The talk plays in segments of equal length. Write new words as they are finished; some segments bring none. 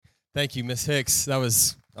Thank you, Miss Hicks. That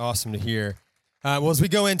was awesome to hear. Well, as we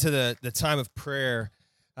go into the time of prayer,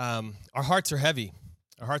 our hearts are heavy.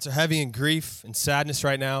 Our hearts are heavy in grief and sadness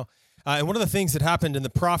right now. And one of the things that happened in the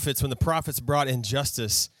prophets, when the prophets brought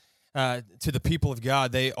injustice to the people of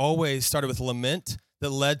God, they always started with lament that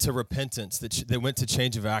led to repentance, that went to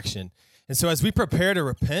change of action. And so as we prepare to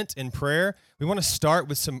repent in prayer, we want to start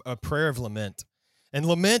with a prayer of lament. And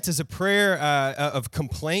lament is a prayer of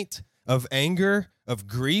complaint, of anger, of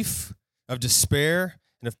grief, of despair,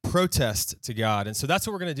 and of protest to God. And so that's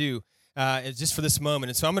what we're going to do just for this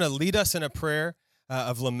moment. And so I'm going to lead us in a prayer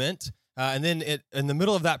of lament. And then in the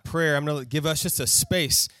middle of that prayer, I'm going to give us just a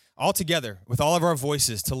space all together with all of our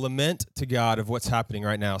voices to lament to God of what's happening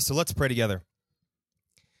right now. So let's pray together.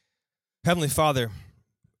 Heavenly Father,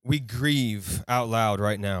 we grieve out loud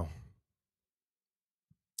right now.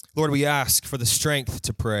 Lord, we ask for the strength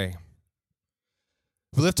to pray.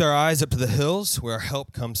 We lift our eyes up to the hills where our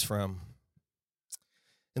help comes from.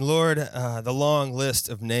 And Lord, the long list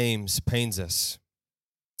of names pains us.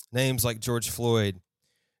 Names like George Floyd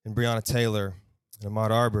and Breonna Taylor and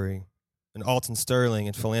Ahmaud Arbery and Alton Sterling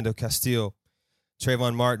and Philando Castile,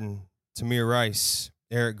 Trayvon Martin, Tamir Rice,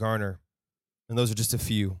 Eric Garner, and those are just a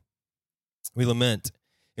few. We lament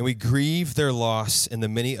and we grieve their loss and the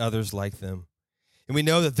many others like them. And we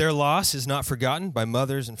know that their loss is not forgotten by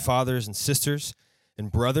mothers and fathers and sisters and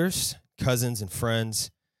brothers, cousins and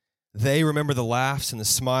friends. They remember the laughs and the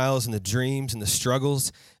smiles and the dreams and the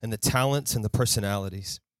struggles and the talents and the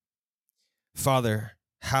personalities. Father,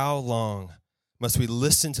 how long must we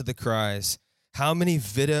listen to the cries? How many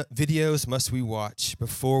videos must we watch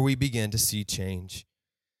before we begin to see change?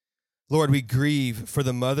 Lord, we grieve for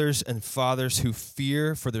the mothers and fathers who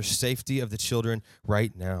fear for their safety of the children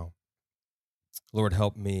right now. Lord,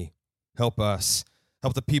 help me, help us,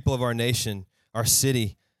 help the people of our nation, our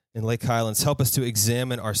city in Lake Highlands. Help us to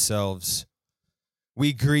examine ourselves.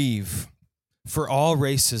 We grieve for all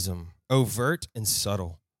racism, overt and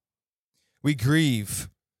subtle. We grieve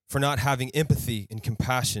for not having empathy and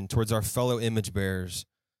compassion towards our fellow image bearers.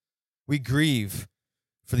 We grieve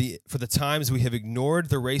for the times we have ignored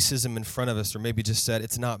the racism in front of us, or maybe just said,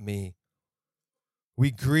 it's not me. We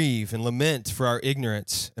grieve and lament for our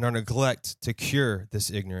ignorance and our neglect to cure this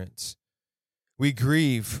ignorance. We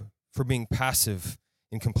grieve for being passive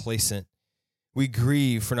and complacent. We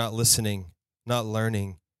grieve for not listening, not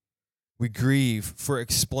learning. We grieve for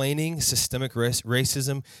explaining systemic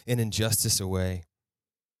racism and injustice away.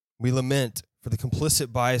 We lament for the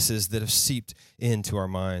complicit biases that have seeped into our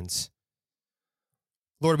minds.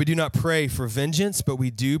 Lord, we do not pray for vengeance, but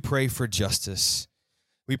we do pray for justice.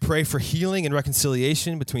 We pray for healing and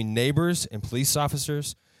reconciliation between neighbors and police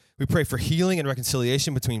officers. We pray for healing and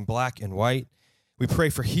reconciliation between black and white. We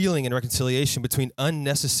pray for healing and reconciliation between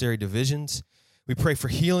unnecessary divisions. We pray for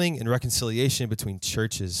healing and reconciliation between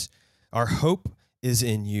churches. Our hope is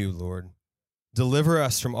in you, Lord. Deliver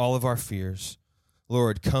us from all of our fears.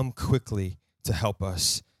 Lord, come quickly to help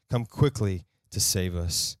us. Come quickly to save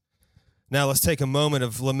us. Now let's take a moment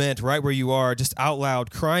of lament right where you are, just out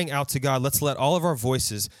loud, crying out to God. Let's let all of our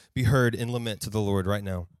voices be heard in lament to the Lord right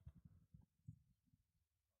now.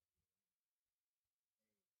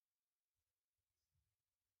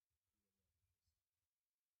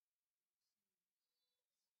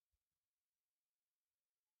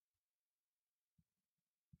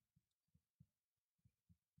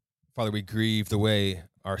 Father, we grieve the way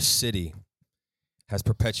our city has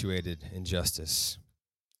perpetuated injustice.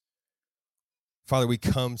 Father, we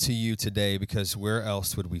come to you today because where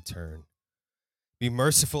else would we turn? Be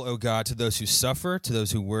merciful, O God, to those who suffer, to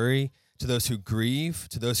those who worry, to those who grieve,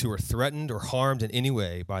 to those who are threatened or harmed in any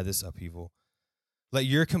way by this upheaval. Let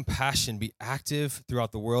your compassion be active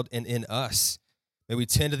throughout the world and in us. May we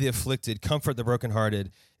tend to the afflicted, comfort the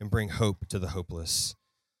brokenhearted, and bring hope to the hopeless.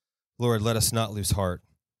 Lord, let us not lose heart.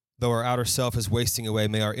 Though our outer self is wasting away,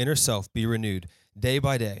 may our inner self be renewed day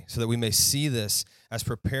by day so that we may see this as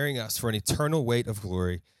preparing us for an eternal weight of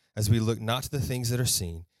glory as we look not to the things that are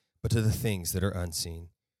seen, but to the things that are unseen.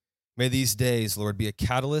 May these days, Lord, be a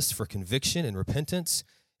catalyst for conviction and repentance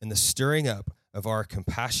and the stirring up of our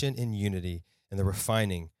compassion and unity and the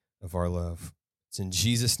refining of our love. It's in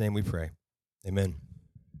Jesus' name we pray. Amen.